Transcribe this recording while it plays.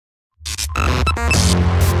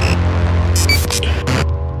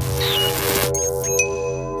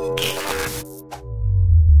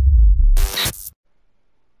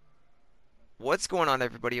What's going on,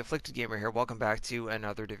 everybody? Afflicted Gamer here. Welcome back to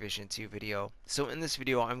another Division 2 video. So in this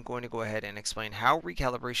video I'm going to go ahead and explain how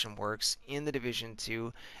recalibration works in the Division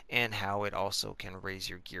 2 and how it also can raise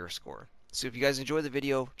your gear score. So if you guys enjoy the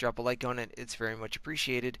video, drop a like on it. It's very much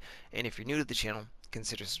appreciated. And if you're new to the channel,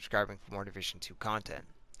 consider subscribing for more Division 2 content.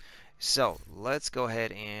 So let's go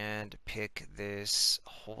ahead and pick this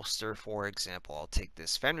holster for example. I'll take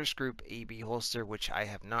this Fenris Group AB holster, which I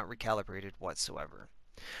have not recalibrated whatsoever.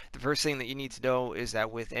 The first thing that you need to know is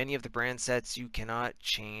that with any of the brand sets, you cannot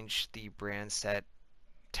change the brand set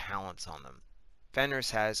talents on them.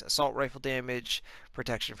 Fenris has assault rifle damage,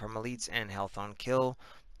 protection from elites, and health on kill.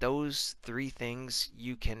 Those three things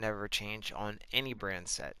you can never change on any brand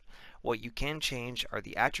set. What you can change are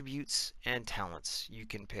the attributes and talents. You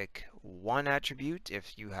can pick one attribute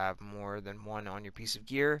if you have more than one on your piece of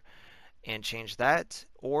gear and change that,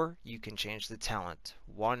 or you can change the talent,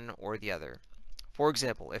 one or the other. For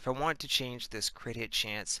example, if I want to change this crit hit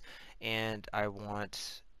chance and I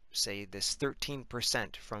want, say, this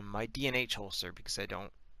 13% from my DNH holster because I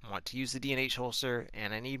don't want to use the DNH holster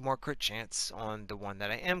and I need more crit chance on the one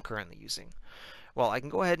that I am currently using. Well, I can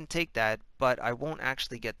go ahead and take that, but I won't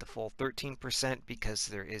actually get the full 13% because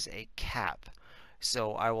there is a cap.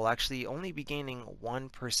 So I will actually only be gaining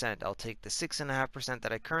 1%. I'll take the 6.5%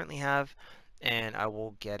 that I currently have and I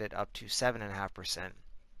will get it up to 7.5%.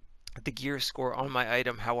 The gear score on my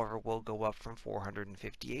item, however, will go up from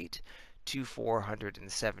 458 to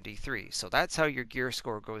 473. So that's how your gear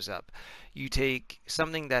score goes up. You take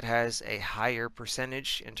something that has a higher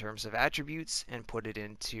percentage in terms of attributes and put it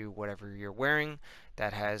into whatever you're wearing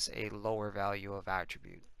that has a lower value of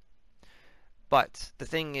attribute. But the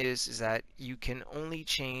thing is that you can only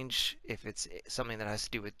change if it's something that has to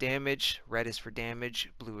do with damage. Red is for damage,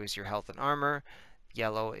 blue is your health and armor,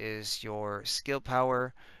 yellow is your skill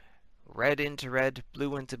power, red into red,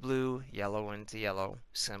 blue into blue, yellow into yellow,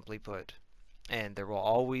 simply put. And there will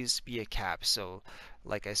always be a cap. So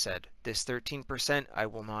like I said, this 13%, I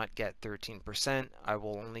will not get 13%. I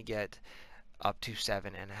will only get up to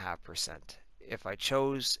 7.5%. If I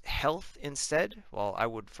chose health instead, well, I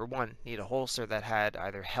would, for one, need a holster that had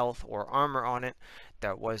either health or armor on it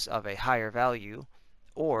that was of a higher value.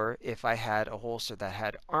 Or if I had a holster that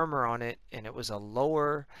had armor on it and it was a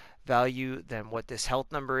lower value than what this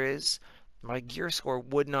health number is, my gear score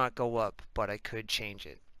would not go up, but I could change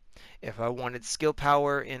it. If I wanted skill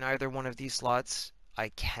power in either one of these slots, I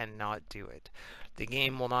cannot do it. The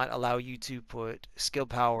game will not allow you to put skill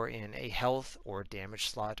power in a health or damage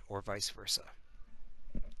slot or vice versa.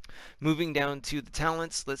 Moving down to the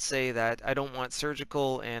talents, let's say that I don't want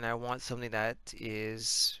surgical and I want something that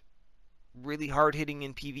is really hard hitting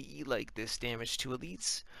in PvE like this damage to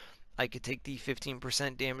elites. I could take the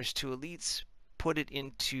 15% damage to elites, put it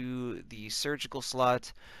into the surgical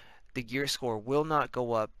slot. The gear score will not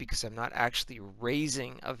go up because I'm not actually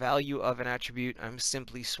raising a value of an attribute. I'm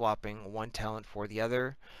simply swapping one talent for the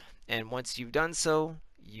other. And once you've done so,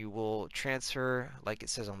 you will transfer, like it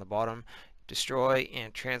says on the bottom, destroy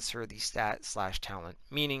and transfer the stat/talent,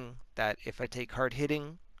 meaning that if I take hard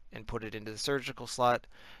hitting and put it into the surgical slot,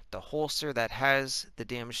 the holster that has the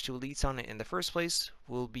damage to elites on it in the first place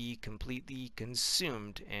will be completely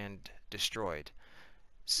consumed and destroyed.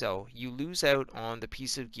 So you lose out on the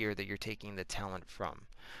piece of gear that you're taking the talent from.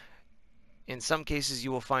 In some cases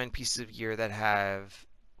you will find pieces of gear that have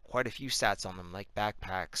quite a few stats on them, like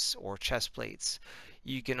backpacks or chest plates.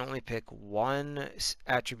 You can only pick one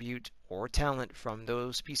attribute or talent from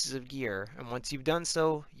those pieces of gear, and once you've done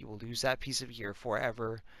so, you will lose that piece of gear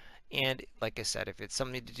forever. And like I said, if it's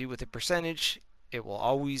something to do with a percentage, it will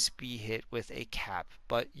always be hit with a cap,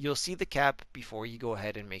 but you'll see the cap before you go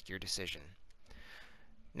ahead and make your decision.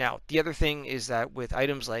 Now, the other thing is that with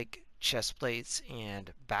items like chest plates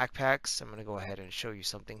and backpacks, I'm going to go ahead and show you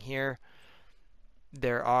something here.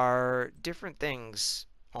 There are different things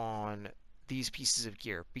on these pieces of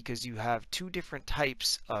gear because you have two different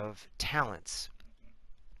types of talents.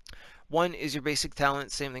 One is your basic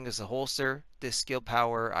talent, same thing as the holster. This skill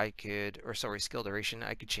power skill duration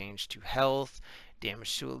I could change to health,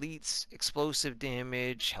 damage to elites, explosive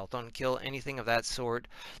damage, health on kill, anything of that sort.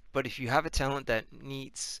 But if you have a talent that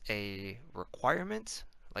needs a requirement,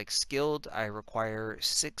 like skilled, I require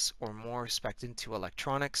 6 or more spec'd into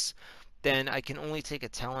electronics, then I can only take a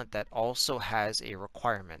talent that also has a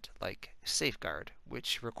requirement, like safeguard,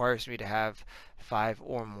 which requires me to have 5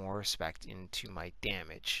 or more spec'd into my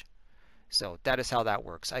damage. So that is how that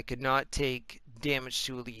works. I could not take damage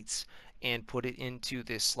to elites and put it into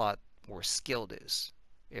this slot where skilled is.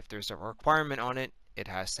 If there's a requirement on it, it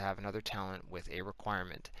has to have another talent with a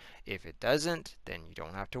requirement. If it doesn't, then you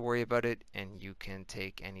don't have to worry about it and you can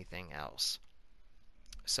take anything else.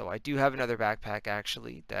 So I do have another backpack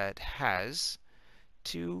actually that has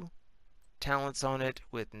 2 talents on it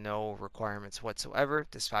with no requirements whatsoever.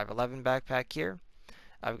 This 511 backpack here.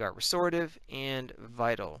 I've got restorative and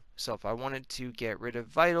vital. So if I wanted to get rid of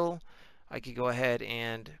vital, I could go ahead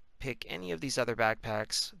and pick any of these other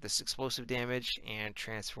backpacks, this explosive damage, and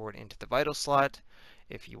transfer it into the vital slot.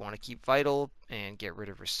 If you want to keep vital and get rid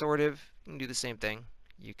of restorative, you can do the same thing.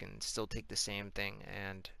 You can still take the same thing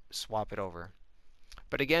and swap it over.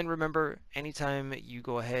 But again, remember, anytime you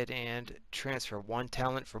go ahead and transfer one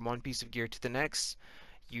talent from one piece of gear to the next,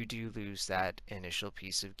 you do lose that initial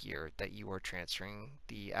piece of gear that you are transferring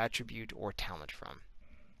the attribute or talent from.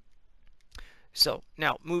 So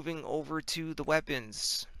now moving over to the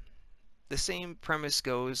weapons. The same premise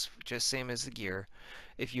goes, just same as the gear.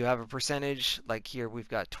 If you have a percentage, like here we've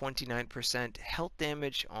got 29% health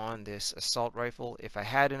damage on this assault rifle. If I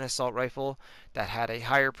had an assault rifle that had a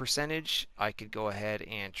higher percentage, I could go ahead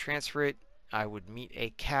and transfer it. I would meet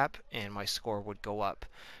a cap and my score would go up.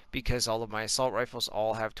 Because all of my assault rifles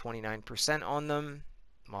all have 29% on them,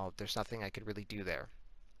 well, there's nothing I could really do there.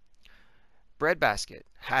 Breadbasket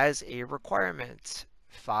has a requirement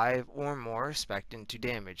 5 or more spec'd into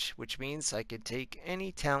damage, which means I could take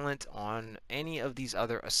any talent on any of these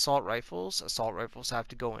other assault rifles. Assault rifles have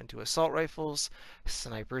to go into assault rifles,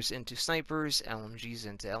 snipers into snipers, LMGs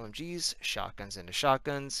into LMGs, shotguns into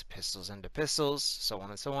shotguns, pistols into pistols, so on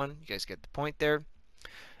and so on. You guys get the point there.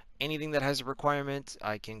 Anything that has a requirement,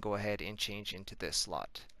 I can go ahead and change into this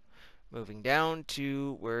slot. Moving down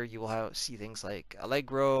to where you will see things like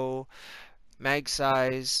Allegro, mag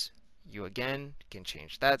size, you again can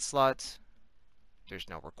change that slot. There's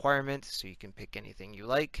no requirement, so you can pick anything you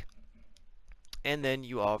like. And then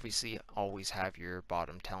you obviously always have your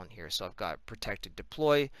bottom talent here. So I've got protected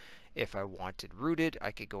deploy. If I wanted rooted,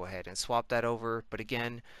 I could go ahead and swap that over. But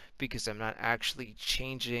again, because I'm not actually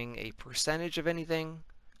changing a percentage of anything,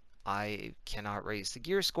 I cannot raise the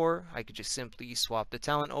gear score. I could just simply swap the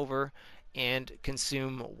talent over and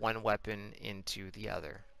consume one weapon into the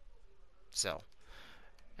other. So,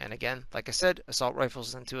 and again, like I said, assault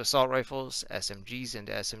rifles into assault rifles, SMGs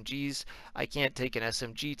into SMGs. I can't take an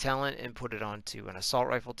SMG talent and put it onto an assault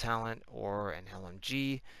rifle talent or an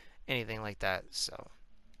LMG, anything like that. So,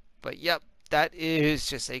 but yep, that is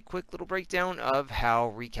just a quick little breakdown of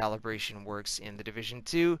how recalibration works in the Division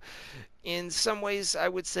 2. In some ways, I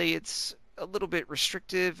would say it's a little bit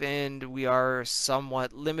restrictive and we are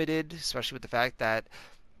somewhat limited, especially with the fact that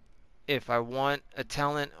if I want a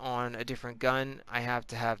talent on a different gun, I have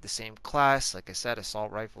to have the same class. Like I said,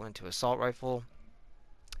 assault rifle into assault rifle.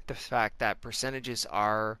 The fact that percentages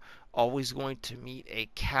are always going to meet a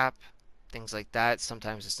cap, things like that,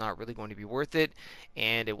 sometimes it's not really going to be worth it,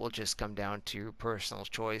 and it will just come down to personal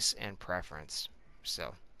choice and preference.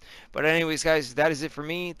 So, but anyways, guys, that is it for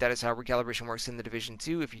me. That is how recalibration works in the Division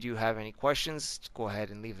 2. If you do have any questions, go ahead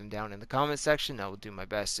and leave them down in the comment section. I will do my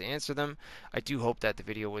best to answer them. I do hope that the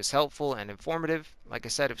video was helpful and informative. Like I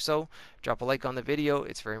said, if so, drop a like on the video.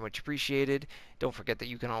 It's very much appreciated. Don't forget that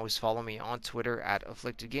you can always follow me on Twitter at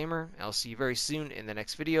AfflictedGamer. I'll see you very soon in the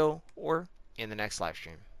next video or in the next live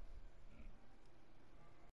stream.